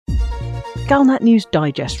Galnet News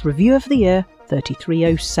Digest review of the year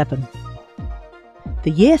 3307.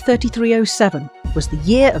 The year 3307 was the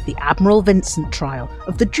year of the Admiral Vincent trial,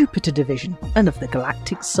 of the Jupiter Division and of the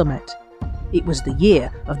Galactic Summit. It was the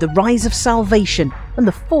year of the rise of Salvation and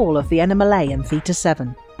the fall of the NMLA and Theta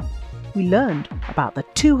 7. We learned about the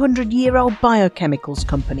 200-year-old biochemicals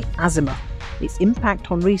company Azimuth, its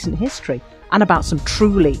impact on recent history, and about some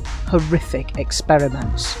truly horrific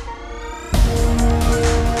experiments.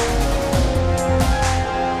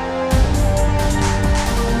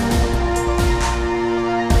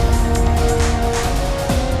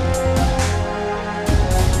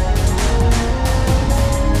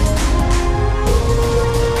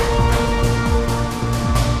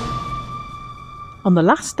 On the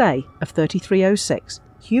last day of 3306,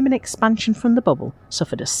 human expansion from the bubble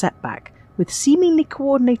suffered a setback, with seemingly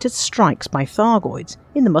coordinated strikes by Thargoids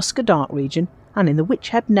in the Musca-Dark region and in the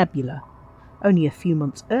Witchhead Nebula. Only a few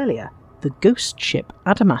months earlier, the ghost ship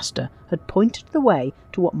Adamastor had pointed the way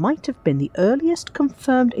to what might have been the earliest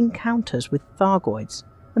confirmed encounters with Thargoids,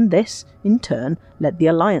 and this, in turn, led the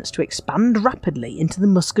Alliance to expand rapidly into the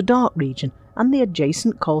Musca-Dark region and the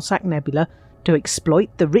adjacent Coalsack Nebula to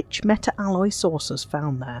exploit the rich meta-alloy sources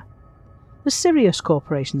found there. The Sirius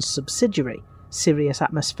Corporation's subsidiary, Sirius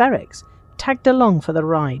Atmospherics, tagged along for the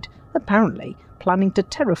ride, apparently planning to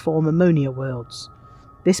terraform ammonia worlds.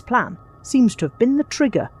 This plan seems to have been the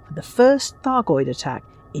trigger for the first Thargoid attack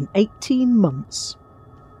in 18 months.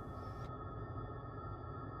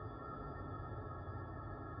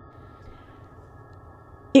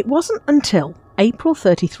 It wasn't until April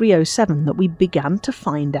 3307 that we began to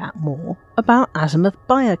find out more about Azimuth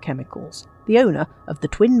Biochemicals, the owner of the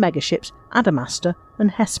twin megaships Adamastor and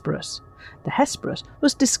Hesperus. The Hesperus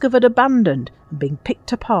was discovered abandoned and being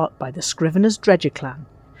picked apart by the Scrivener's Dredger clan.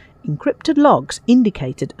 Encrypted logs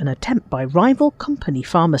indicated an attempt by rival company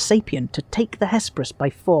Pharmasapien to take the Hesperus by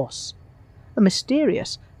force. A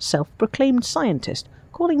mysterious, self-proclaimed scientist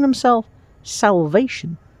calling themselves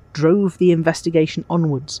Salvation drove the investigation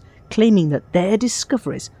onwards, claiming that their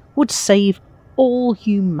discoveries would save all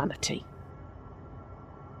humanity.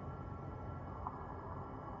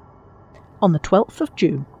 On the 12th of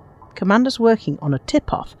June, commanders working on a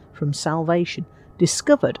tip-off from Salvation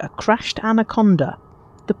discovered a crashed anaconda,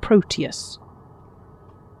 the Proteus.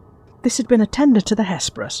 This had been a tender to the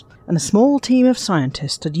Hesperus, and a small team of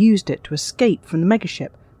scientists had used it to escape from the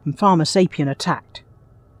megaship when Pharmasapien attacked.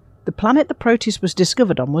 The planet the Proteus was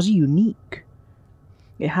discovered on was unique.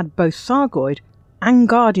 It had both Thargoid and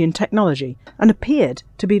Guardian technology and appeared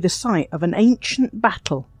to be the site of an ancient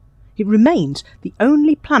battle. It remains the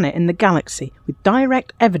only planet in the galaxy with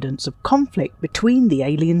direct evidence of conflict between the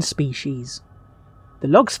alien species. The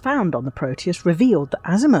logs found on the Proteus revealed that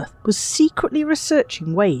Azimuth was secretly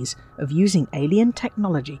researching ways of using alien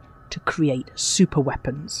technology to create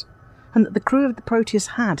superweapons, and that the crew of the Proteus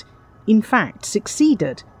had, in fact,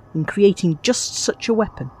 succeeded in creating just such a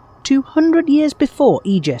weapon 200 years before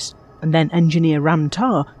Aegis and then engineer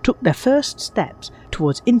Ram-Tah took their first steps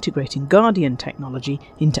towards integrating Guardian technology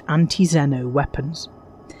into anti-Xeno weapons.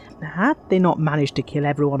 Now, had they not managed to kill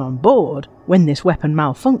everyone on board when this weapon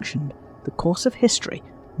malfunctioned, the course of history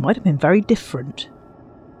might have been very different.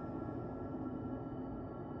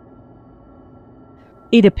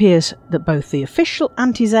 It appears that both the official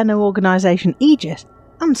anti-Xeno organisation Aegis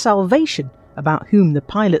and Salvation, about whom the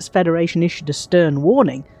Pilots Federation issued a stern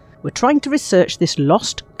warning, were trying to research this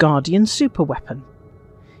lost Guardian superweapon.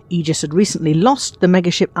 Aegis had recently lost the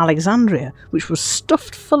megaship Alexandria, which was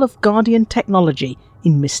stuffed full of Guardian technology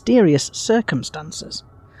in mysterious circumstances,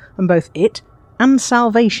 and both it and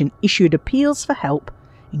Salvation issued appeals for help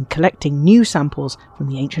in collecting new samples from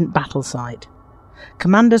the ancient battle site.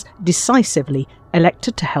 Commanders decisively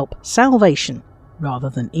elected to help Salvation rather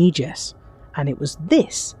than Aegis, and it was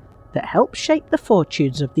this that helped shape the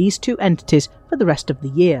fortunes of these two entities for the rest of the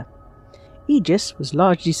year. Aegis was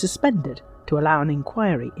largely suspended to allow an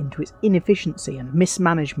inquiry into its inefficiency and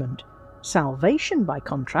mismanagement. Salvation, by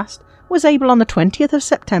contrast, was able on the 20th of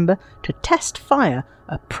September to test fire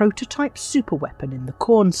a prototype superweapon in the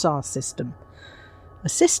Cornsar system, a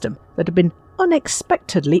system that had been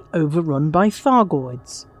unexpectedly overrun by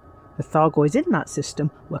Thargoids. The Thargoids in that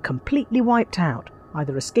system were completely wiped out,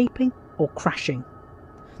 either escaping or crashing.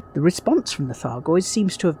 The response from the Thargoids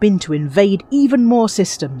seems to have been to invade even more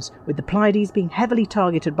systems, with the Pleiades being heavily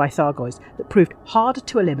targeted by Thargoids that proved harder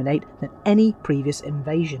to eliminate than any previous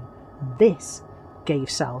invasion. This gave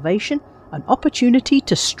Salvation an opportunity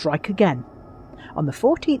to strike again. On the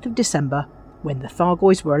 14th of December, when the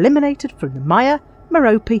Thargoids were eliminated from the Maya,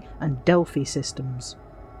 Merope and Delphi systems.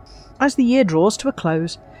 As the year draws to a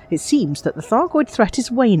close, it seems that the Thargoid threat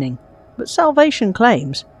is waning, but Salvation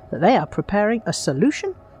claims that they are preparing a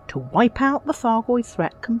solution to wipe out the Thargoid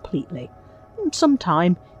threat completely,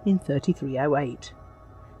 sometime in 3308.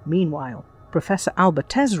 Meanwhile, Professor Albert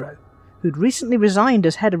Tesreau, who'd recently resigned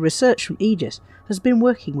as head of research from Aegis, has been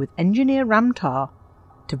working with engineer Ramtar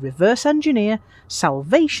to reverse engineer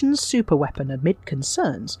Salvation's superweapon amid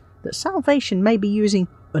concerns that Salvation may be using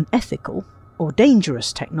unethical or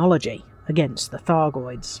dangerous technology against the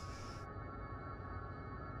Thargoids.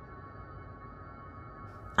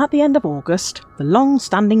 At the end of August, the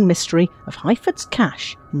long-standing mystery of Hyford's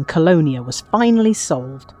cache in Colonia was finally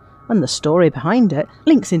solved, and the story behind it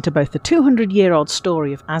links into both the 200-year-old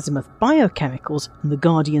story of Azimuth biochemicals and the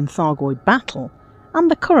Guardian Thargoid battle, and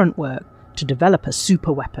the current work to develop a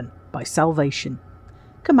superweapon by Salvation.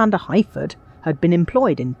 Commander Hyford had been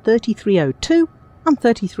employed in 3302 and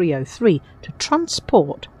 3303 to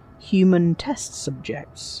transport human test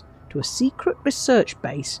subjects to a secret research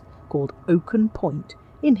base called Oaken Point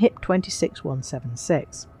in HIP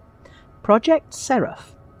 26176. Project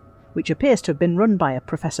Seraph, which appears to have been run by a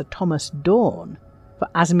Professor Thomas Dorn for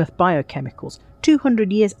Azimuth Biochemicals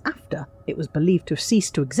 200 years after it was believed to have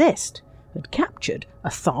ceased to exist, had captured a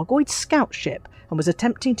Thargoid scout ship and was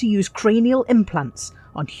attempting to use cranial implants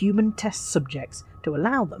on human test subjects to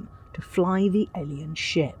allow them to fly the alien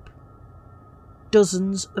ship.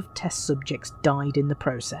 Dozens of test subjects died in the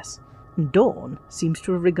process, and Dorn seems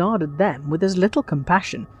to have regarded them with as little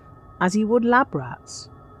compassion as he would lab rats.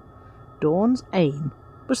 Dorn's aim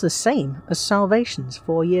was the same as Salvation's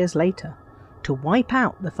 4 years later, to wipe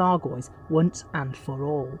out the Thargoids once and for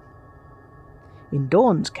all. In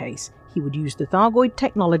Dorn's case, he would use the Thargoid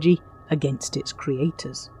technology against its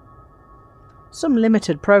creators. Some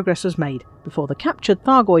limited progress was made before the captured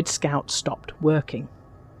Thargoid scout stopped working.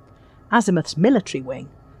 Azimuth's military wing,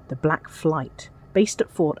 the Black Flight, based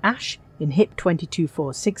at Fort Ash in HIP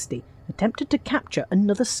 22460, attempted to capture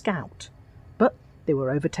another scout, but they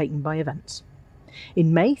were overtaken by events.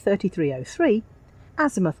 In May 3303,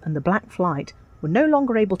 Azimuth and the Black Flight were no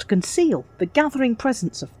longer able to conceal the gathering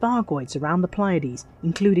presence of Thargoids around the Pleiades,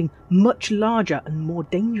 including much larger and more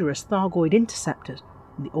dangerous Thargoid interceptors,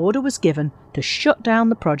 and the order was given to shut down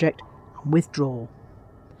the project and withdraw.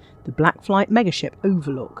 The Black Flight megaship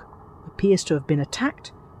Overlook appears to have been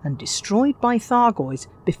attacked and destroyed by Thargoids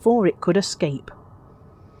before it could escape.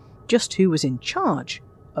 Just who was in charge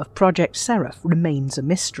of Project Seraph remains a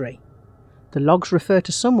mystery. The logs refer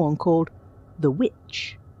to someone called the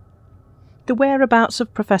Witch. The whereabouts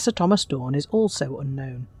of Professor Thomas Dorn is also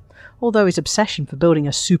unknown, although his obsession for building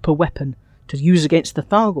a super weapon to use against the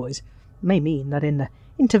Thargoids may mean that in the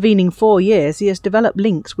intervening 4 years he has developed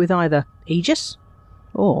links with either Aegis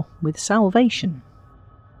or with Salvation.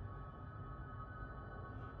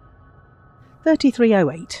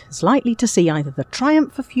 3308 is likely to see either the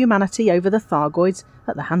triumph of humanity over the Thargoids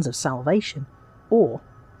at the hands of Salvation, or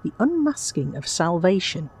the unmasking of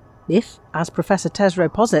Salvation, if, as Professor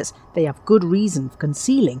Tesreau posits, they have good reason for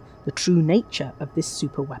concealing the true nature of this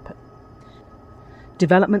superweapon.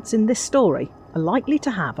 Developments in this story are likely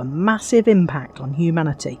to have a massive impact on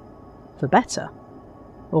humanity, for better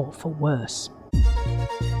or for worse.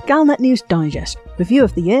 Galnet News Digest, review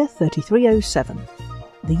of the year 3307.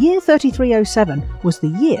 The year 3307 was the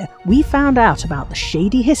year we found out about the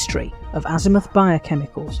shady history of Azimuth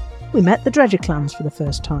Biochemicals. We met the Dredger clans for the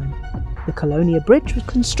first time. The Colonia Bridge was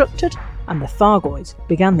constructed, and the Thargoids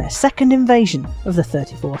began their second invasion of the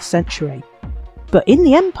 34th century. But in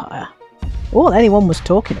the Empire, all anyone was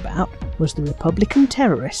talking about was the Republican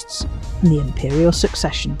terrorists and the Imperial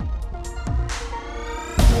succession.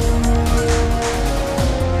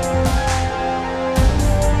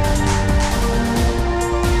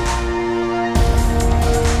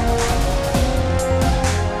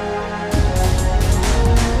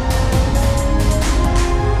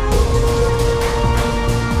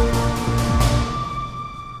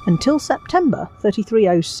 Until September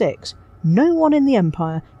 3306, no one in the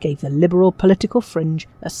Empire gave the liberal political fringe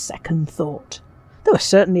a second thought. There were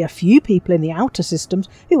certainly a few people in the outer systems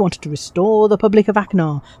who wanted to restore the Republic of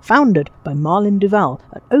Aknar, founded by Marlin Duval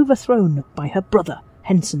and overthrown by her brother,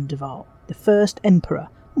 Henson Duval, the first emperor,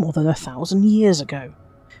 more than 1,000 years ago.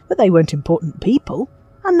 But they weren't important people,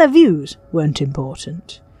 and their views weren't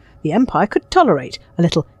important. The Empire could tolerate a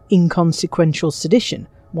little inconsequential sedition.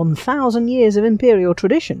 1,000 years of imperial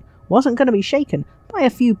tradition wasn't going to be shaken by a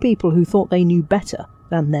few people who thought they knew better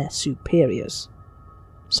than their superiors.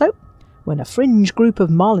 So, when a fringe group of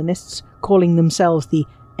Marlinists calling themselves the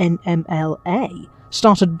NMLA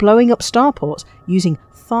started blowing up starports using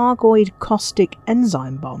Thargoid caustic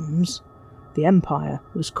enzyme bombs, the Empire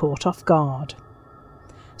was caught off guard.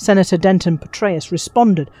 Senator Denton Petraeus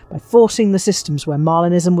responded by forcing the systems where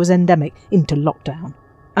Marlinism was endemic into lockdown,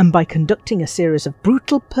 and by conducting a series of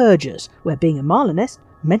brutal purges where being a Marlinist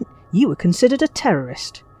meant you were considered a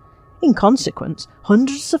terrorist. In consequence,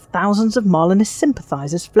 hundreds of thousands of Marlinist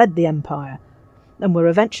sympathisers fled the Empire, and were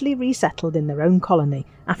eventually resettled in their own colony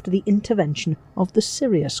after the intervention of the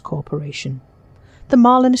Sirius Corporation. The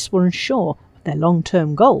Marlinists were unsure of their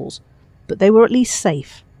long-term goals, but they were at least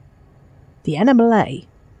safe. The NMLA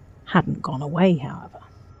hadn't gone away, however.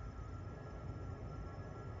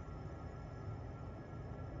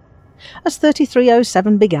 As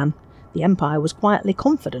 3307 began, the Empire was quietly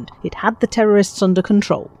confident it had the terrorists under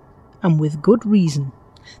control, and with good reason.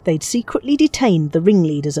 They'd secretly detained the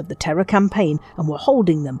ringleaders of the terror campaign and were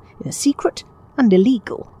holding them in a secret and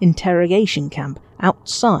illegal interrogation camp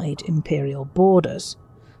outside Imperial borders.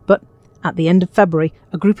 But at the end of February,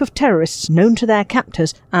 a group of terrorists known to their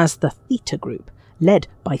captors as the Theta Group, led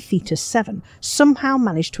by Theta 7, somehow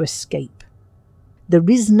managed to escape. There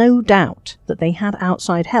is no doubt that they had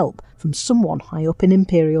outside help from someone high up in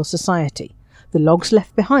Imperial society. The logs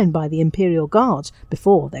left behind by the Imperial guards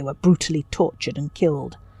before they were brutally tortured and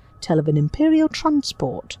killed tell of an Imperial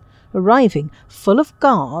transport arriving full of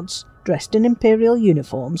guards dressed in Imperial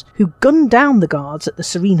uniforms who gunned down the guards at the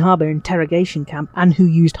Serene Harbour interrogation camp and who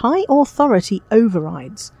used high authority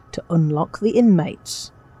overrides to unlock the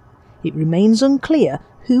inmates. It remains unclear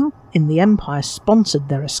who in the Empire sponsored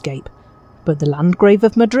their escape, but the Landgrave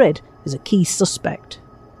of Madrid is a key suspect.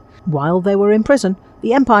 While they were in prison,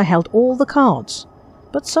 the Empire held all the cards,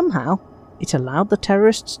 but somehow it allowed the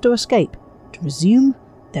terrorists to escape, to resume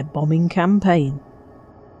their bombing campaign.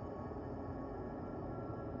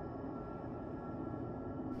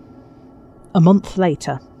 A month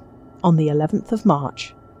later, on the 11th of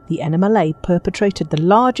March, the NMLA perpetrated the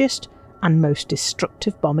largest and most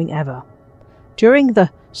destructive bombing ever. During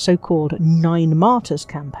the so-called 9 Martyrs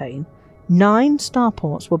campaign, 9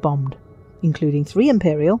 starports were bombed, including 3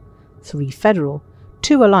 Imperial, 3 Federal,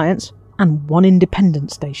 2 Alliance, and 1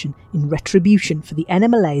 independent station in retribution for the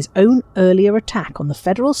NMLA's own earlier attack on the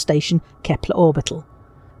Federal station Kepler Orbital,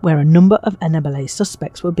 where a number of NMLA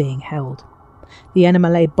suspects were being held. The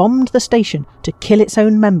NMLA bombed the station to kill its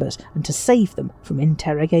own members and to save them from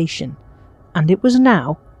interrogation, and it was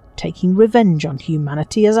now taking revenge on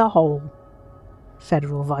humanity as a whole.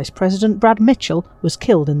 Federal Vice President Brad Mitchell was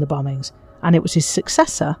killed in the bombings, and it was his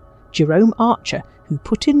successor, Jerome Archer, who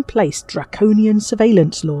put in place draconian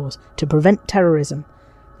surveillance laws to prevent terrorism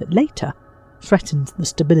that later threatened the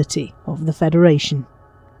stability of the Federation.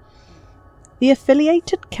 The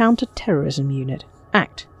Affiliated Counter-Terrorism Unit,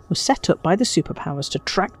 ACT, was set up by the superpowers to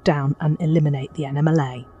track down and eliminate the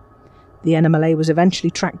NMLA. The NMLA was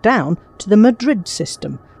eventually tracked down to the Madrid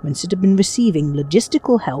system, whence it had been receiving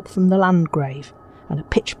logistical help from the Landgrave, and a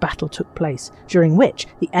pitched battle took place, during which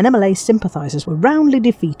the NMLA sympathisers were roundly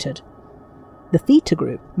defeated. The Theta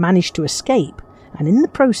Group managed to escape, and in the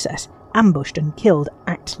process ambushed and killed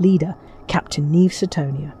ACT leader Captain Neve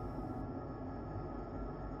Satonia.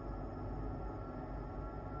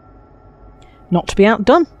 Not to be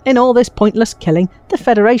outdone in all this pointless killing, the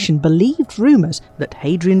Federation believed rumours that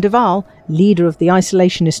Hadrian Duval, leader of the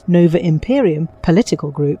isolationist Nova Imperium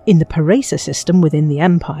political group in the Paresa system within the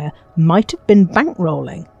Empire, might have been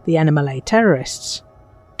bankrolling the NMLA terrorists.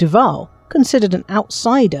 Duval, considered an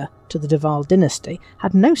outsider to the Duval dynasty,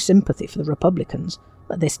 had no sympathy for the Republicans,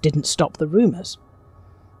 but this didn't stop the rumours.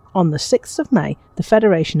 On the 6th of May, the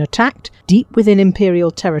Federation attacked deep within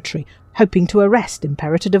Imperial territory, hoping to arrest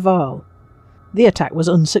Imperator Duval. The attack was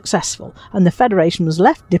unsuccessful, and the Federation was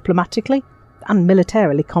left diplomatically and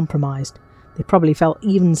militarily compromised. They probably felt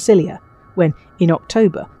even sillier when, in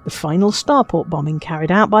October, the final starport bombing carried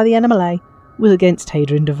out by the NMLA was against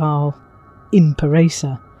Hadrian Duval in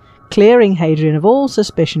Paresa, clearing Hadrian of all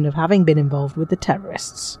suspicion of having been involved with the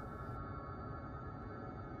terrorists.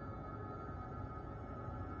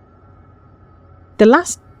 The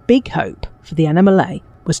last big hope for the NMLA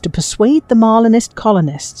was to persuade the Marlinist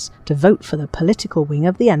colonists to vote for the political wing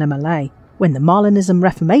of the NMLA. When the Marlinism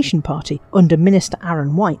Reformation Party under Minister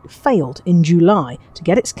Aaron White failed in July to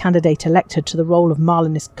get its candidate elected to the role of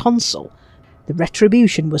Marlinist consul, the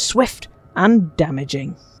retribution was swift and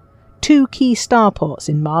damaging. 2 key starports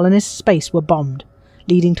in Marlinist space were bombed,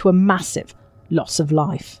 leading to a massive loss of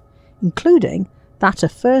life, including that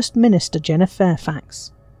of First Minister Jenna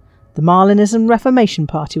Fairfax. The Marlinism Reformation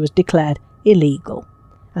Party was declared illegal,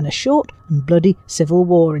 and a short and bloody civil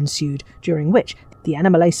war ensued, during which the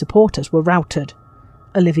NMLA supporters were routed.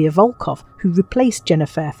 Olivia Volkov, who replaced Jenna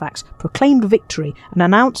Fairfax, proclaimed victory and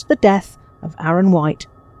announced the death of Aaron White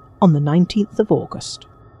on the 19th of August.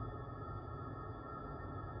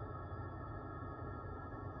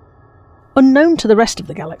 Unknown to the rest of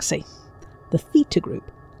the galaxy, the Theta Group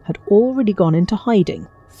had already gone into hiding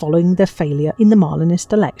following their failure in the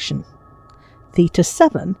Marlinist election. Theta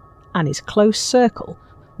 7 and his close circle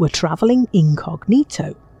were travelling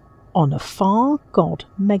incognito on a far god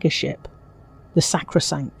megaship, the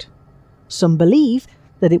Sacrosanct. Some believe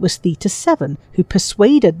that it was Theta 7 who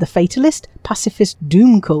persuaded the fatalist, pacifist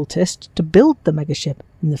doom cultist to build the megaship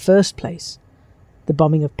in the first place. The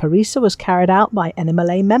bombing of Parisa was carried out by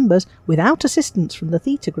NMLA members without assistance from the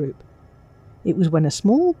Theta Group. It was when a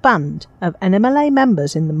small band of NMLA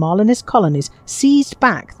members in the Marlinist colonies seized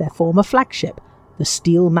back their former flagship, the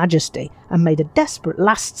Steel Majesty, and made a desperate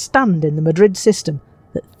last stand in the Madrid system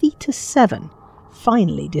that Theta 7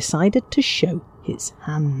 finally decided to show his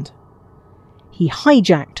hand. He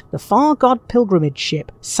hijacked the Far God pilgrimage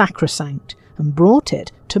ship Sacrosanct and brought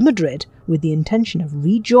it to Madrid with the intention of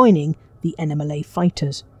rejoining the NMLA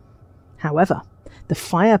fighters. However, the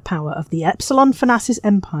firepower of the Epsilon Phonacis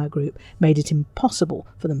Empire group made it impossible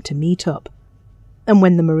for them to meet up, and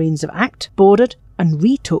when the Marines of Act boarded and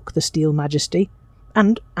retook the Steel Majesty,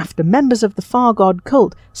 and after members of the Far God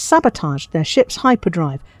cult sabotaged their ship's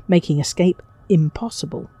hyperdrive, making escape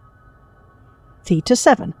impossible, Theta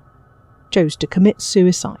 7 chose to commit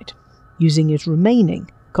suicide, using his remaining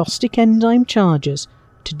caustic enzyme charges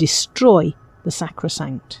to destroy the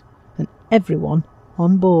Sacrosanct and everyone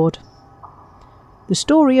on board. The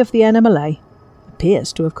story of the NMLA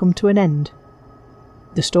appears to have come to an end.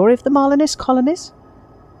 The story of the Marlinist colonies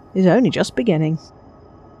is only just beginning.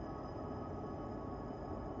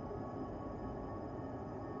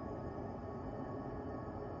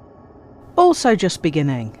 Also just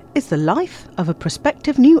beginning is the life of a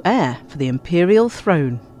prospective new heir for the Imperial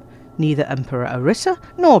throne. Neither Emperor Orissa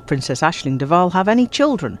nor Princess Aisling Duval have any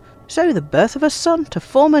children, so the birth of a son to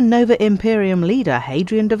former Nova Imperium leader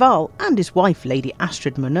Hadrian Duval and his wife Lady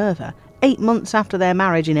Astrid Minerva, 8 months after their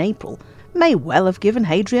marriage in April, may well have given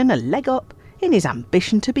Hadrian a leg up in his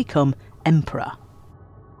ambition to become Emperor.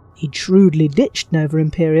 He'd shrewdly ditched Nova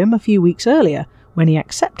Imperium a few weeks earlier when he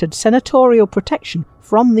accepted senatorial protection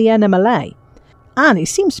from the NMLA, and he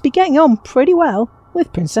seems to be getting on pretty well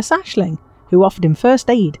with Princess Aisling, who offered him first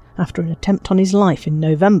aid after an attempt on his life in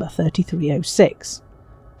November 3306.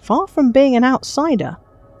 Far from being an outsider,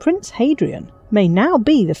 Prince Hadrian may now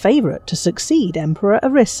be the favourite to succeed Emperor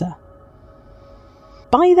Orissa.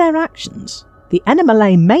 By their actions, the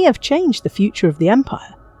NMLA may have changed the future of the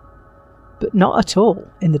Empire, but not at all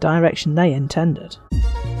in the direction they intended.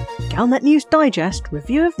 Galnet News Digest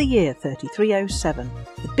Review of the Year 3307.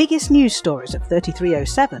 The biggest news stories of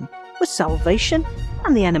 3307 was Salvation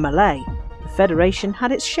and the NMLA. The Federation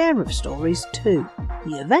had its share of stories too.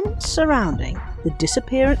 The events surrounding the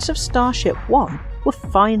disappearance of Starship One were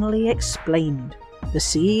finally explained. The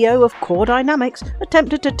CEO of Core Dynamics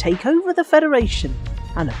attempted to take over the Federation,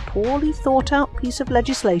 and a poorly thought out piece of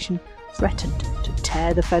legislation threatened to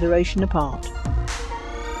tear the Federation apart.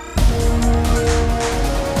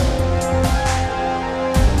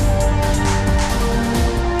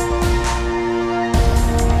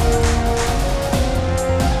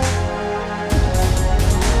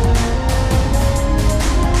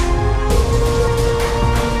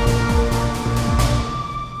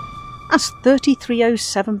 As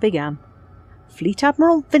 3307 began, Fleet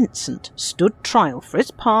Admiral Vincent stood trial for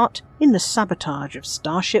his part in the sabotage of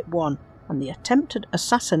Starship One and the attempted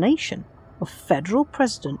assassination of Federal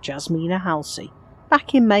President Jasmina Halsey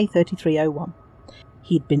back in May 3301.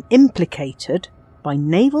 He'd been implicated by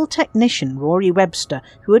naval technician Rory Webster,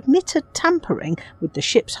 who admitted tampering with the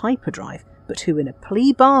ship's hyperdrive, but who in a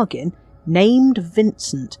plea bargain named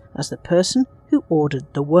Vincent as the person who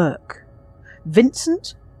ordered the work.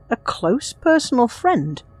 Vincent, a close personal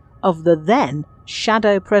friend of the then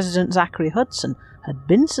Shadow President Zachary Hudson, had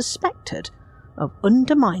been suspected of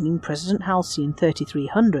undermining President Halsey in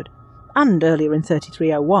 3300 and earlier in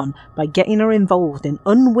 3301 by getting her involved in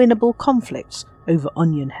unwinnable conflicts over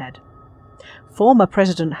Onion Head. Former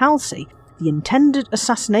President Halsey, the intended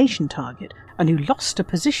assassination target and who lost her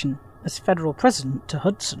position as Federal President to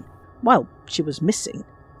Hudson, while she was missing,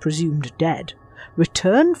 presumed dead,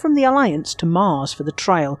 returned from the Alliance to Mars for the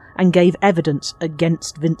trial and gave evidence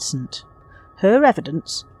against Vincent. Her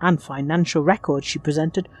evidence and financial records she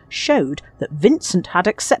presented showed that Vincent had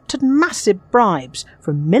accepted massive bribes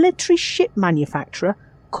from military ship manufacturer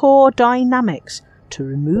Core Dynamics to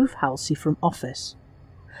remove Halsey from office.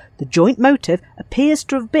 The joint motive appears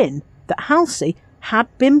to have been that Halsey had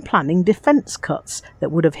been planning defence cuts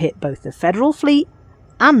that would have hit both the Federal fleet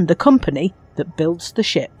and the company that builds the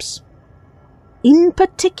ships. In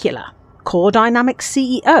particular, Core Dynamics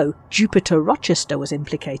CEO Jupiter Rochester was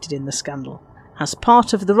implicated in the scandal, as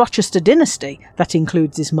part of the Rochester dynasty that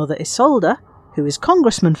includes his mother Isolde, who is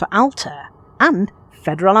congressman for Altair, and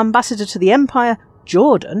federal ambassador to the Empire,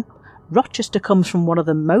 Jordan, Rochester comes from one of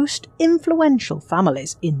the most influential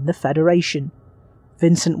families in the Federation.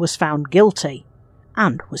 Vincent was found guilty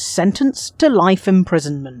and was sentenced to life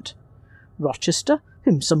imprisonment. Rochester,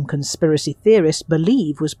 whom some conspiracy theorists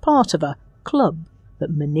believe was part of a club that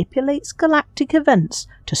manipulates galactic events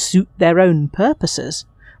to suit their own purposes,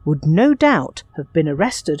 would no doubt have been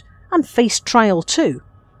arrested and faced trial too,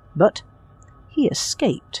 but he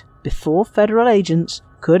escaped before federal agents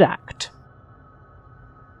could act.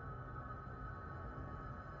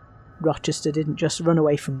 Rochester didn't just run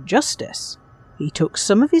away from justice. He took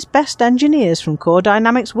some of his best engineers from Core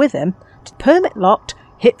Dynamics with him to permit-locked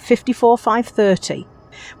HIP 54530,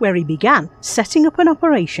 where he began setting up an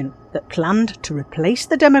operation that planned to replace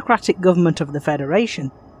the democratic government of the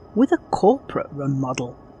Federation with a corporate-run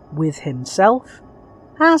model, with himself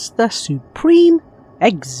as the supreme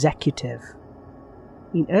executive.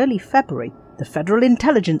 In early February, the Federal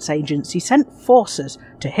Intelligence Agency sent forces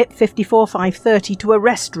to HIP 54530 to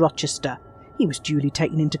arrest Rochester. He was duly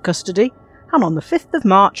taken into custody and on the 5th of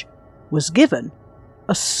March was given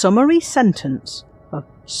a summary sentence of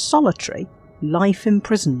solitary life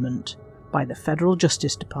imprisonment by the Federal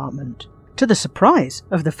Justice Department, to the surprise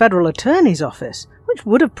of the Federal Attorney's Office, which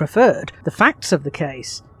would have preferred the facts of the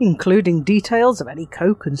case, including details of any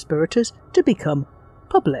co-conspirators, to become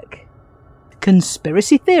public.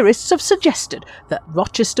 Conspiracy theorists have suggested that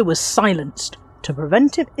Rochester was silenced to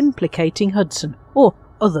prevent him implicating Hudson or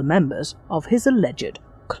other members of his alleged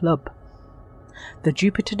club. The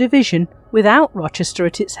Jupiter Division, without Rochester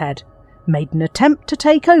at its head, made an attempt to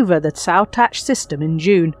take over the Sautash system in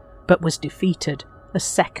June, but was defeated a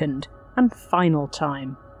second and final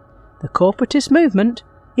time. The corporatist movement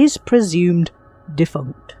is presumed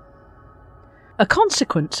defunct. A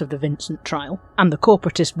consequence of the Vincent trial and the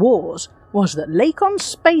corporatist wars was that Lakon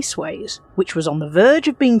Spaceways, which was on the verge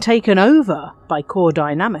of being taken over by Core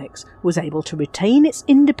Dynamics, was able to retain its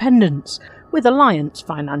independence with Alliance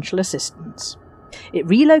financial assistance. It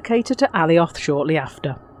relocated to Alioth shortly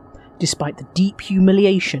after. Despite the deep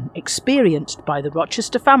humiliation experienced by the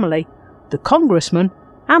Rochester family, the congressman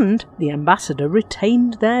and the ambassador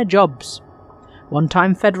retained their jobs.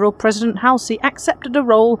 One-time Federal President Halsey accepted a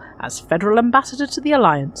role as Federal Ambassador to the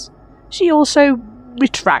Alliance. She also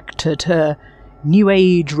retracted her New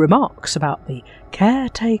Age remarks about the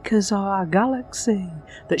caretakers of our galaxy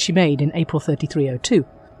that she made in April 3302,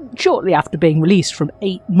 shortly after being released from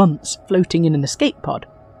 8 months floating in an escape pod.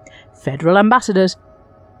 Federal ambassadors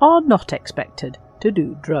are not expected to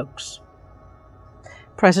do drugs.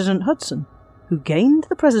 President Hudson, who gained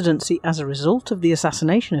the presidency as a result of the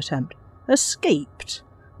assassination attempt, escaped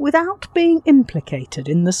without being implicated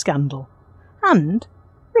in the scandal, and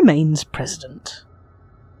remains president.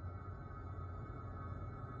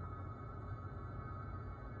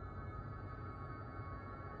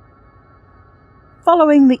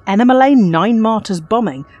 Following the NMLA 9 Martyrs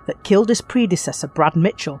bombing that killed his predecessor Brad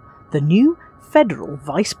Mitchell, the new Federal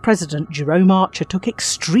Vice President Jerome Archer took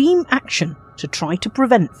extreme action to try to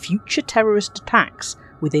prevent future terrorist attacks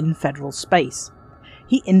within federal space.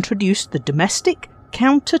 He introduced the Domestic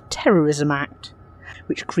Counter-Terrorism Act,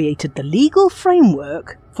 which created the legal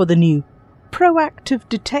framework for the new Proactive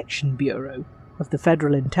Detection Bureau of the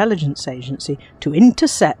Federal Intelligence Agency to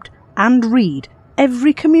intercept and read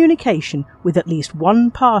every communication with at least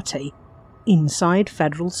one party inside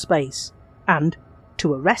federal space, and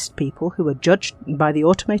to arrest people who are judged by the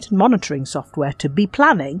automated monitoring software to be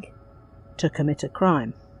planning to commit a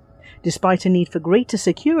crime. Despite a need for greater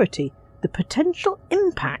security, the potential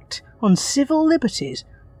impact on civil liberties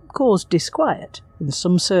caused disquiet in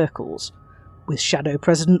some circles, with Shadow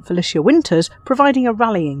President Felicia Winters providing a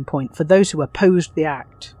rallying point for those who opposed the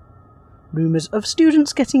act. Rumours of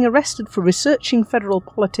students getting arrested for researching federal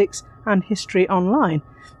politics and history online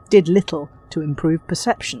did little to improve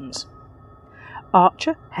perceptions.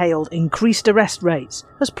 Archer hailed increased arrest rates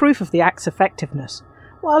as proof of the act's effectiveness,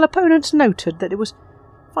 while opponents noted that it was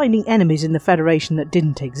finding enemies in the Federation that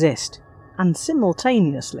didn't exist, and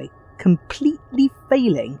simultaneously completely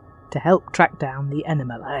failing to help track down the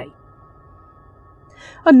NMLA.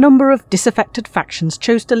 A number of disaffected factions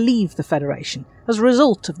chose to leave the Federation as a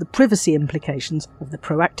result of the privacy implications of the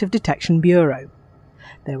Proactive Detection Bureau.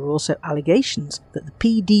 There were also allegations that the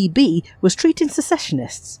PDB was treating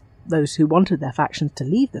secessionists, those who wanted their factions to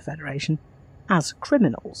leave the Federation, as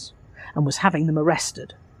criminals, and was having them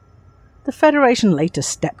arrested. The Federation later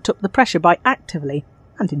stepped up the pressure by actively,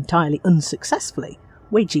 and entirely unsuccessfully,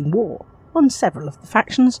 waging war on several of the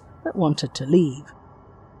factions that wanted to leave.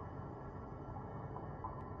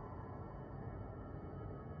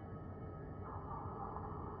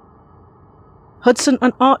 Hudson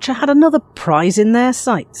and Archer had another prize in their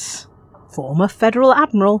sights. Former Federal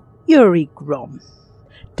Admiral Yuri Grom.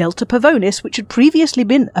 Delta Pavonis, which had previously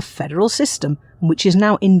been a federal system and which is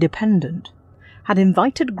now independent, had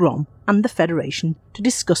invited Grom and the Federation to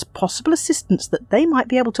discuss possible assistance that they might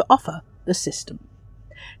be able to offer the system.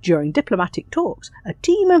 During diplomatic talks, a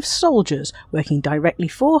team of soldiers working directly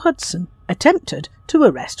for Hudson attempted to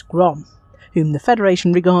arrest Grom, whom the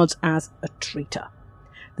Federation regards as a traitor.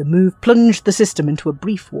 The move plunged the system into a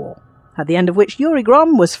brief war, at the end of which Yuri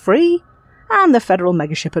Grom was free and the federal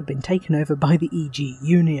megaship had been taken over by the E.G.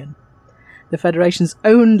 Union. The Federation's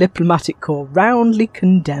own diplomatic corps roundly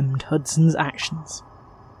condemned Hudson's actions.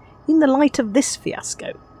 In the light of this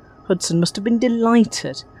fiasco, Hudson must have been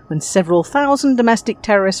delighted when several thousand domestic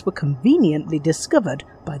terrorists were conveniently discovered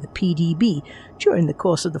by the PDB during the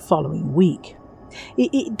course of the following week.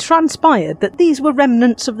 It transpired that these were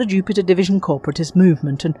remnants of the Jupiter Division corporatist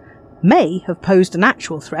movement and may have posed an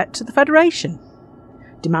actual threat to the Federation.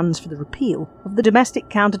 Demands for the repeal of the Domestic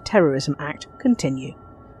Counter-Terrorism Act continue,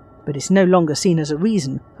 but it's no longer seen as a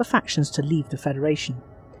reason for factions to leave the Federation.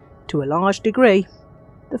 To a large degree,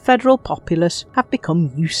 the federal populace have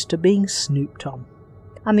become used to being snooped on,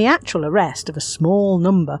 and the actual arrest of a small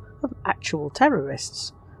number of actual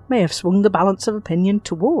terrorists may have swung the balance of opinion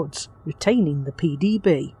towards retaining the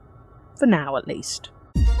PDB, for now at least.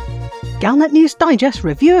 Galnet News Digest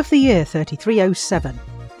Review of the Year 3307.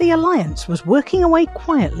 The Alliance was working away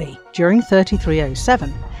quietly during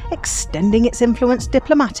 3307, extending its influence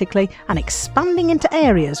diplomatically and expanding into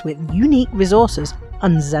areas with unique resources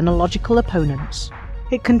and xenological opponents.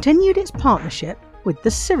 It continued its partnership with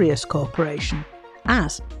the Sirius Corporation,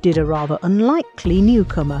 as did a rather unlikely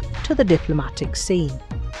newcomer to the diplomatic scene,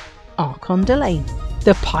 Archon Delane,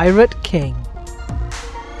 the Pirate King.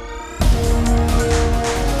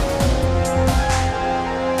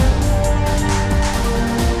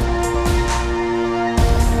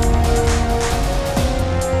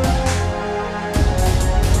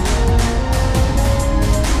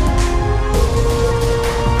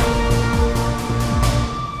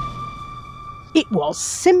 It was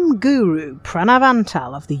Sim Guru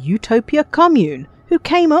Pranavantal of the Utopia Commune who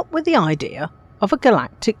came up with the idea of a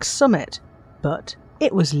galactic summit, but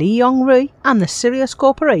it was Lee Yong-rui and the Sirius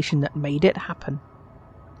Corporation that made it happen.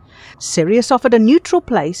 Sirius offered a neutral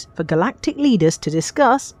place for galactic leaders to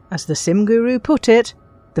discuss, as the Sim Guru put it,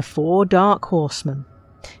 the four dark horsemen: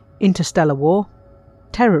 interstellar war,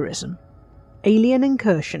 terrorism, alien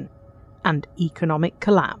incursion, and economic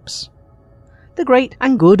collapse. The great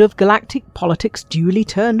and good of galactic politics duly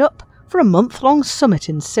turned up for a month-long summit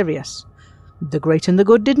in Sirius. The great and the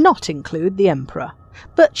good did not include the Emperor,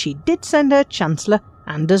 but she did send her Chancellor,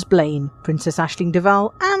 Anders Blaine, Princess Aisling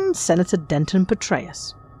Duval, and Senator Denton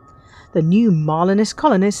Petraeus. The new Marlinist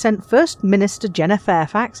colonies sent First Minister Jenna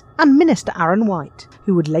Fairfax and Minister Aaron White,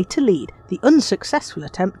 who would later lead the unsuccessful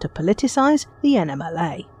attempt to politicise the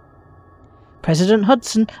NMLA. President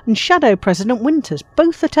Hudson and Shadow President Winters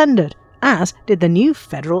both attended, as did the new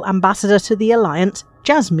Federal Ambassador to the Alliance,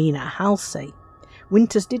 Jasmina Halsey.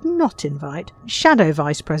 Winters did not invite Shadow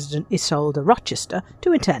Vice President Isolde Rochester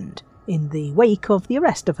to attend, in the wake of the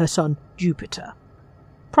arrest of her son, Jupiter.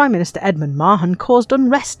 Prime Minister Edmund Mahon caused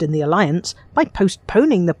unrest in the Alliance by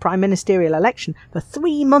postponing the prime ministerial election for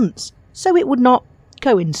 3 months, so it would not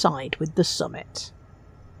coincide with the summit.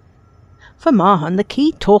 For Mahon, the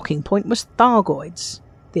key talking point was Thargoids.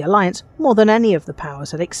 The Alliance, more than any of the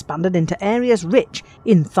powers, had expanded into areas rich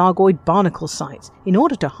in Thargoid barnacle sites in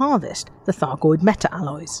order to harvest the Thargoid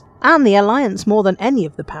meta-alloys, and the Alliance, more than any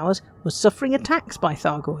of the powers, was suffering attacks by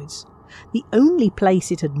Thargoids. The only place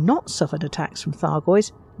it had not suffered attacks from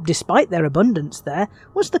Thargoids, despite their abundance there,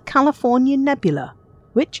 was the California Nebula,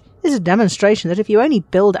 which is a demonstration that if you only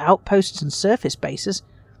build outposts and surface bases,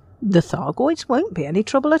 the Thargoids won't be any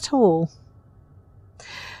trouble at all.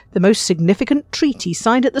 The most significant treaty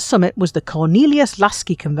signed at the summit was the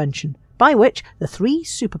Cornelius-Lasky Convention, by which the 3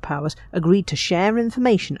 superpowers agreed to share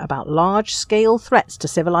information about large-scale threats to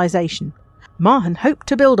civilization. Mahon hoped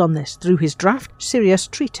to build on this through his draft Sirius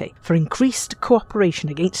Treaty for increased cooperation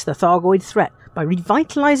against the Thargoid threat by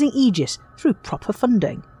revitalizing Aegis through proper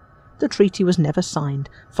funding. The treaty was never signed,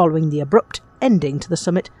 following the abrupt ending to the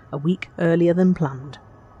summit a week earlier than planned.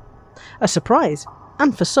 A surprise,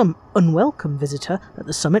 and for some unwelcome visitor at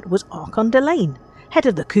the summit, was Archon Delane, head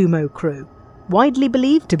of the Kumo crew, widely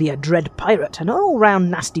believed to be a dread pirate and an all-round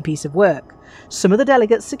nasty piece of work. Some of the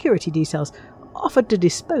delegates' security details offered to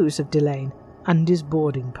dispose of Delane and his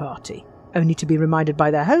boarding party, only to be reminded by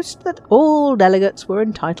their host that all delegates were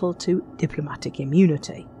entitled to diplomatic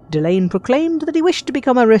immunity. Delane proclaimed that he wished to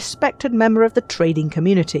become a respected member of the trading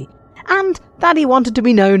community, and that he wanted to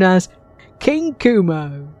be known as King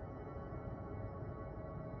Kumo.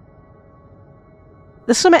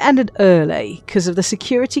 The summit ended early because of the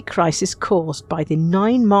security crisis caused by the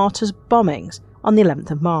 9 Martyrs bombings on the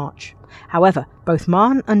 11th of March. However, both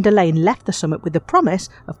Mahan and Delane left the summit with the promise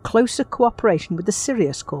of closer cooperation with the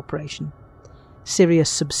Sirius Corporation. Sirius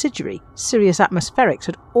subsidiary, Sirius Atmospherics,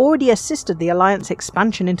 had already assisted the Alliance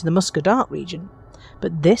expansion into the Muscadart region,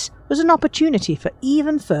 but this was an opportunity for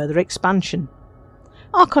even further expansion.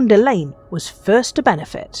 Archon Delane was first to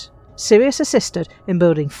benefit. Sirius assisted in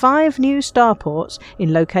building 5 new starports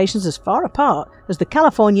in locations as far apart as the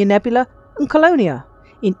California Nebula and Colonia.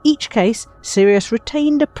 In each case, Sirius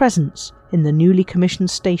retained a presence in the newly commissioned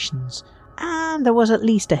stations, and there was at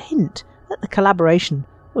least a hint that the collaboration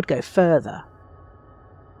would go further.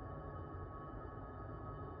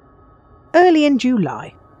 Early in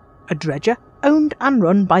July, a dredger owned and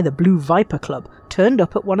run by the Blue Viper Club turned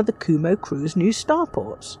up at one of the Kumo crew's new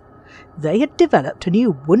starports. They had developed a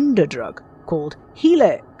new wonder drug called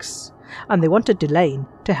Helix, and they wanted Delane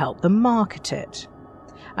to help them market it.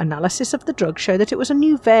 Analysis of the drug showed that it was a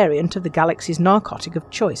new variant of the galaxy's narcotic of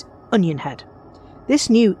choice, Onion Head. This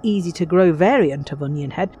new easy-to-grow variant of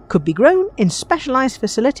Onion Head could be grown in specialised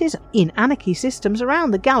facilities in Anarchy systems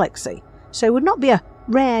around the galaxy, so it would not be a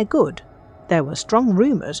rare good. There were strong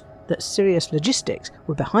rumours that Sirius Logistics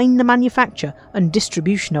were behind the manufacture and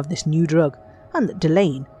distribution of this new drug, and that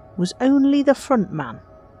Delane was only the front man.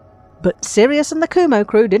 But Sirius and the Kumo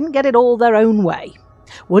crew didn't get it all their own way.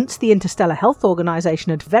 Once the Interstellar Health Organization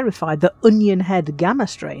had verified that Onion Head Gamma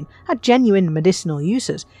strain had genuine medicinal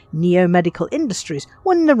uses, Neo Medical Industries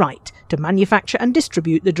won the right to manufacture and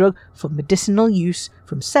distribute the drug for medicinal use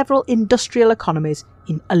from several industrial economies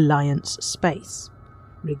in Alliance space.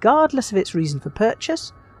 Regardless of its reason for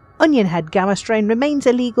purchase, Onion Head Gamma strain remains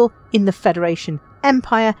illegal in the Federation,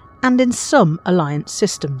 Empire, and in some Alliance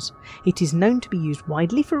systems. It is known to be used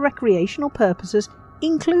widely for recreational purposes,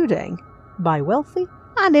 including by wealthy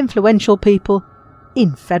and influential people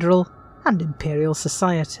in Federal and Imperial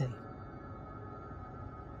society.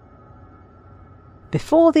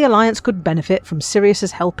 Before the Alliance could benefit from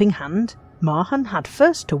Sirius's helping hand, Mahan had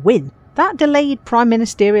first to win that delayed prime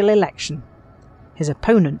ministerial election. His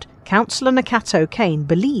opponent, Councillor Nakato Kane,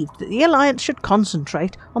 believed that the Alliance should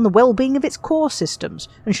concentrate on the well-being of its core systems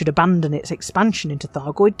and should abandon its expansion into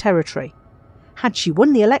Thargoid territory. Had she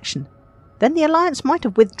won the election, then the Alliance might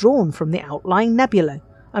have withdrawn from the outlying nebulae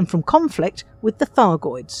and from conflict with the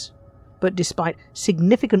Thargoids. But despite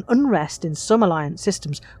significant unrest in some Alliance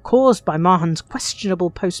systems caused by Mahan's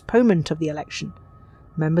questionable postponement of the election,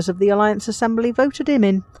 members of the Alliance Assembly voted him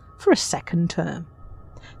in for a second term,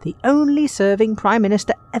 the only serving Prime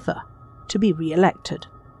Minister ever to be re-elected.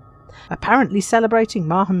 Apparently celebrating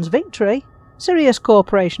Mahan's victory, Sirius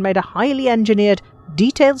Corporation made a highly engineered,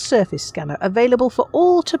 detailed surface scanner available for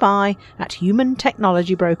all to buy at human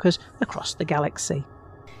technology brokers across the galaxy.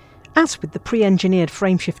 As with the pre-engineered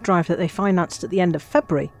frameshift drive that they financed at the end of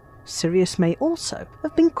February, Sirius may also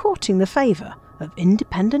have been courting the favour of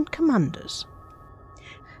independent commanders.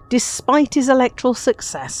 Despite his electoral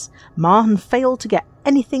success, Mahan failed to get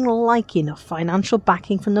anything like enough financial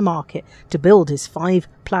backing from the market to build his 5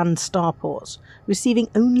 planned starports, receiving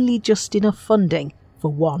only just enough funding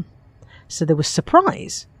for one. So there was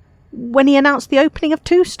surprise when he announced the opening of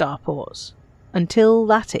 2 starports. Until,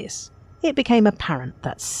 that is, it became apparent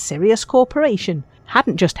that Sirius Corporation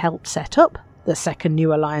hadn't just helped set up the second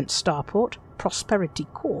New Alliance starport, Prosperity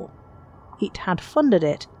Core. It had funded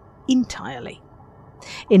it entirely.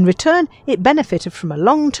 In return, it benefited from a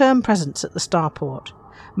long-term presence at the starport.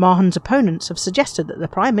 Mahan's opponents have suggested that the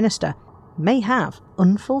Prime Minister may have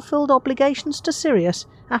unfulfilled obligations to Sirius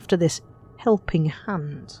after this helping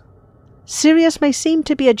hand. Sirius may seem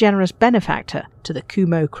to be a generous benefactor to the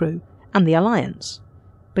Kumo crew and the Alliance,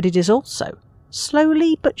 but it is also,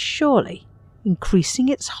 slowly but surely, increasing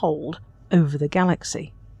its hold over the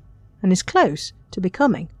galaxy, and is close to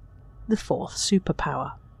becoming the 4th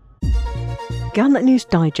superpower. Galnet News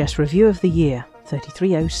Digest Review of the Year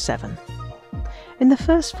 3307. In the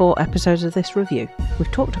first 4 episodes of this review,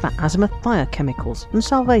 we've talked about Azimuth Biochemicals and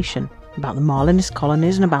Salvation, about the Marlinist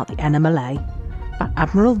colonies and about the NMLA, about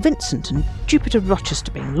Admiral Vincent and Jupiter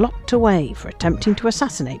Rochester being locked away for attempting to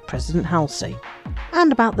assassinate President Halsey,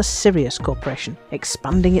 and about the Sirius Corporation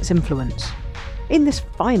expanding its influence. In this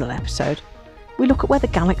final episode, we look at where the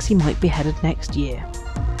galaxy might be headed next year.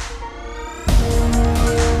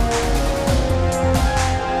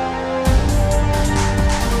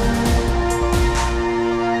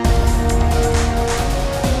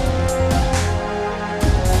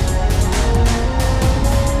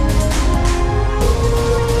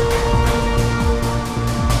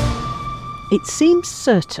 It seems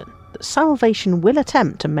certain that Salvation will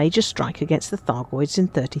attempt a major strike against the Thargoids in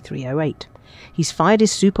 3308. He's fired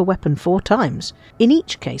his super weapon 4 times, in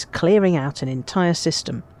each case clearing out an entire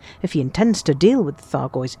system. If he intends to deal with the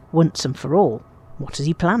Thargoids once and for all, what has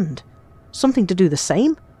he planned? Something to do the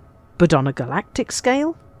same, but on a galactic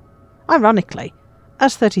scale? Ironically,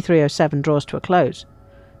 as 3307 draws to a close,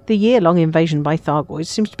 the year-long invasion by Thargoids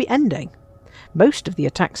seems to be ending. Most of the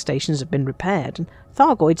attack stations have been repaired, and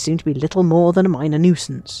Thargoids seem to be little more than a minor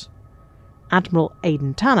nuisance. Admiral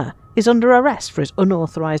Aidan Tanner is under arrest for his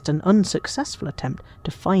unauthorised and unsuccessful attempt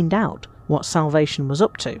to find out what Salvation was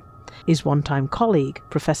up to. His one-time colleague,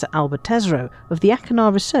 Professor Albert Tesreau of the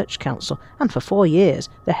Achenar Research Council, and for 4 years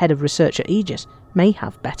the head of research at Aegis, may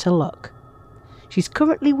have better luck. She's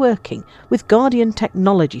currently working with Guardian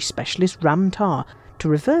technology specialist Ram Tar to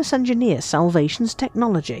reverse engineer Salvation's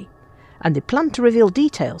technology, and they plan to reveal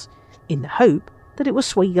details in the hope that it will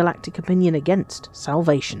sway galactic opinion against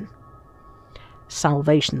Salvation.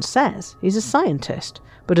 Salvation says he's a scientist,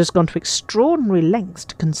 but has gone to extraordinary lengths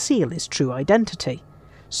to conceal his true identity.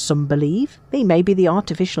 Some believe he may be the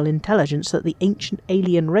artificial intelligence that the ancient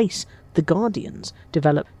alien race, the Guardians,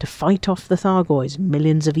 developed to fight off the Thargoids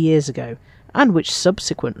millions of years ago, and which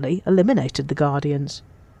subsequently eliminated the Guardians.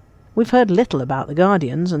 We've heard little about the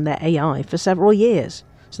Guardians and their AI for several years,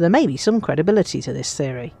 so there may be some credibility to this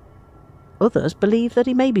theory. Others believe that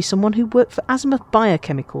he may be someone who worked for Azimuth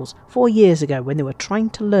Biochemicals 4 years ago when they were trying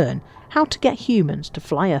to learn how to get humans to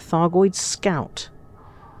fly a Thargoid scout.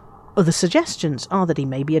 Other suggestions are that he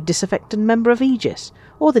may be a disaffected member of Aegis,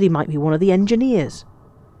 or that he might be one of the engineers.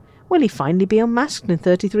 Will he finally be unmasked in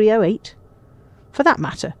 3308? For that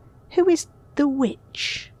matter, who is the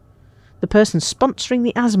Witch? The person sponsoring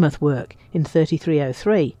the Azimuth work in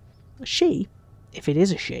 3303. She, if it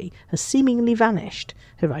is a she, has seemingly vanished,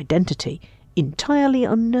 her identity entirely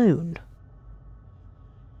unknown.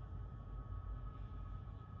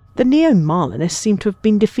 The Neo-Marlinists seem to have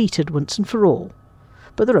been defeated once and for all,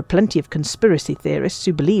 but there are plenty of conspiracy theorists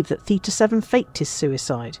who believe that Theta 7 faked his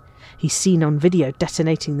suicide. He's seen on video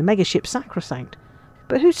detonating the megaship Sacrosanct,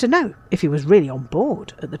 but who's to know if he was really on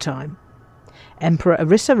board at the time? Emperor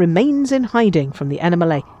Orissa remains in hiding from the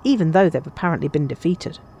NMLA, even though they've apparently been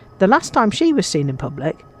defeated. The last time she was seen in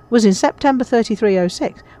public was in September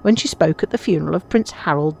 3306, when she spoke at the funeral of Prince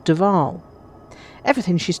Harold Duval.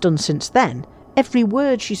 Everything she's done since then, every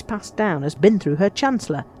word she's passed down, has been through her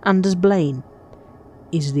Chancellor, Anders Blaine.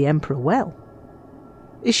 Is the Emperor well?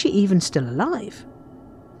 Is she even still alive?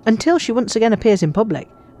 Until she once again appears in public,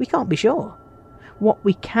 we can't be sure. What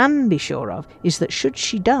we can be sure of is that should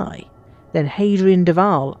she die, then Hadrian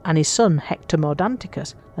Duval and his son Hector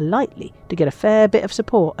Mordanticus are likely to get a fair bit of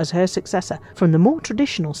support as her successor from the more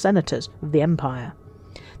traditional senators of the Empire.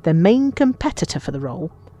 Their main competitor for the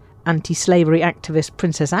role, anti-slavery activist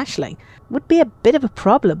Princess Aisling, would be a bit of a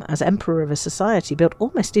problem as Emperor of a society built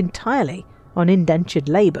almost entirely on indentured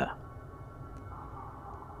labour.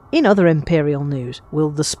 In other Imperial news,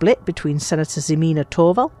 will the split between Senator Ximena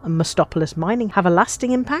Torval and Mustopoulos Mining have a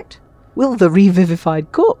lasting impact? Will the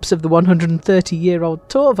revivified corpse of the 130-year-old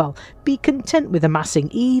Torval be content with amassing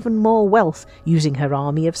even more wealth using her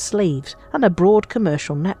army of slaves and a broad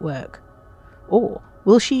commercial network? Or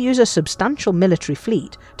will she use a substantial military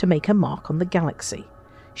fleet to make her mark on the galaxy?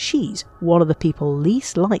 She's one of the people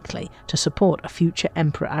least likely to support a future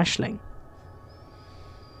Emperor Aisling.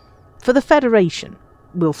 For the Federation,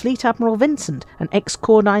 will Fleet Admiral Vincent and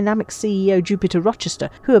ex-Core Dynamics CEO Jupiter Rochester,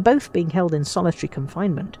 who are both being held in solitary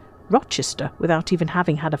confinement, Rochester, without even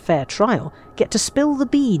having had a fair trial, get to spill the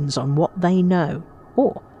beans on what they know?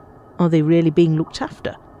 Or are they really being looked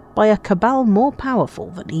after by a cabal more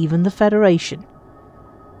powerful than even the Federation?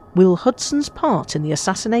 Will Hudson's part in the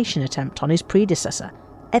assassination attempt on his predecessor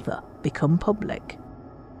ever become public?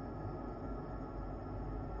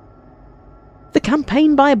 The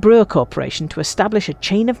campaign by Brewer Corporation to establish a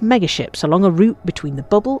chain of megaships along a route between the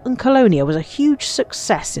Bubble and Colonia was a huge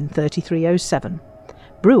success in 3307.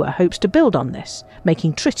 Brewer hopes to build on this,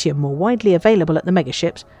 making tritium more widely available at the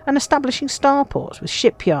megaships and establishing starports with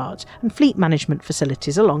shipyards and fleet management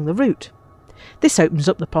facilities along the route. This opens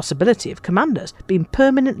up the possibility of commanders being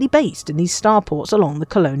permanently based in these starports along the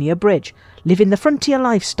Colonia Bridge, living the frontier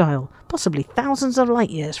lifestyle, possibly thousands of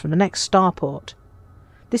light years from the next starport.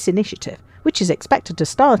 This initiative, which is expected to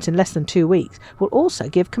start in less than 2 weeks, will also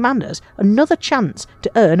give commanders another chance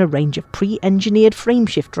to earn a range of pre-engineered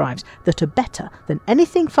frameshift drives that are better than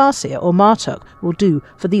anything Farseer or Martok will do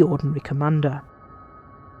for the ordinary commander.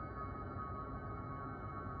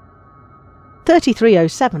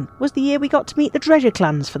 3307 was the year we got to meet the Dredger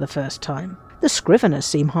clans for the first time. The Scriveners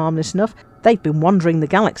seem harmless enough. They've been wandering the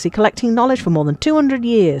galaxy collecting knowledge for more than 200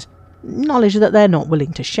 years. Knowledge that they're not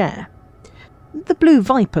willing to share. The Blue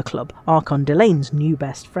Viper Club, Archon Delane's new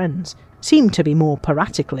best friends, seem to be more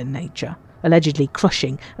piratical in nature, allegedly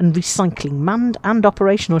crushing and recycling manned and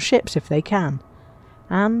operational ships if they can.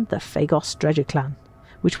 And the Phagos Dredger clan,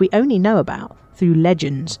 which we only know about through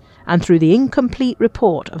legends and through the incomplete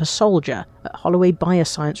report of a soldier at Holloway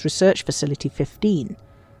Bioscience Research Facility 15,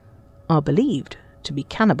 are believed to be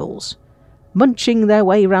cannibals, munching their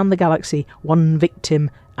way round the galaxy one victim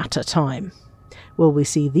at a time. Will we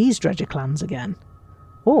see these Dredger clans again?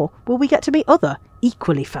 Or will we get to meet other,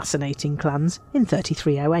 equally fascinating clans in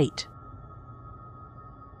 3308?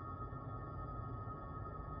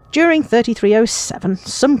 During 3307,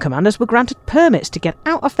 some commanders were granted permits to get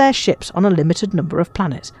out of their ships on a limited number of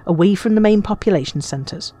planets, away from the main population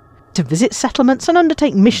centres, to visit settlements and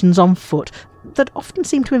undertake missions on foot that often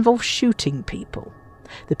seem to involve shooting people.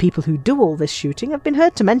 The people who do all this shooting have been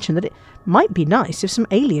heard to mention that it might be nice if some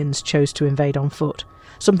aliens chose to invade on foot,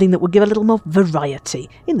 something that would give a little more variety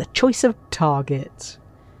in the choice of targets.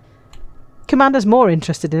 Commanders more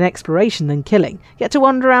interested in exploration than killing get to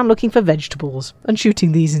wander around looking for vegetables and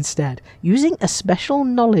shooting these instead, using a special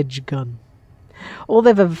knowledge gun. All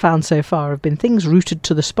they've ever found so far have been things rooted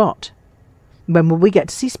to the spot. When will we get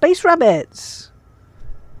to see space rabbits?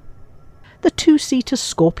 The two-seater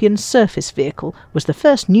Scorpion surface vehicle was the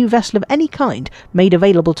first new vessel of any kind made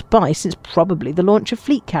available to buy since probably the launch of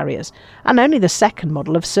fleet carriers, and only the second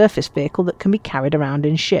model of surface vehicle that can be carried around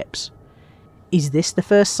in ships. Is this the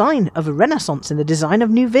first sign of a renaissance in the design of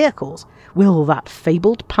new vehicles? Will that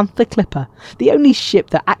fabled Panther Clipper, the only ship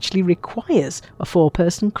that actually requires a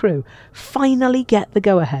 4-person crew, finally get the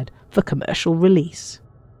go-ahead for commercial release?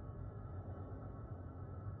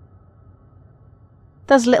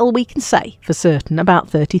 There's little we can say for certain about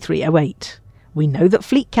 3308. We know that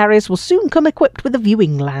fleet carriers will soon come equipped with a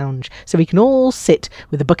viewing lounge, so we can all sit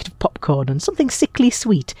with a bucket of popcorn and something sickly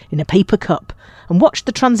sweet in a paper cup and watch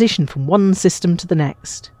the transition from one system to the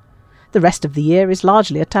next. The rest of the year is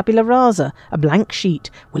largely a tabula rasa, a blank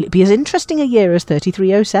sheet. Will it be as interesting a year as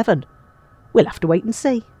 3307? We'll have to wait and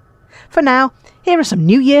see. For now, here are some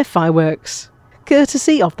New Year fireworks,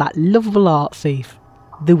 courtesy of that lovable art thief,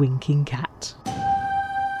 the Winking Cat.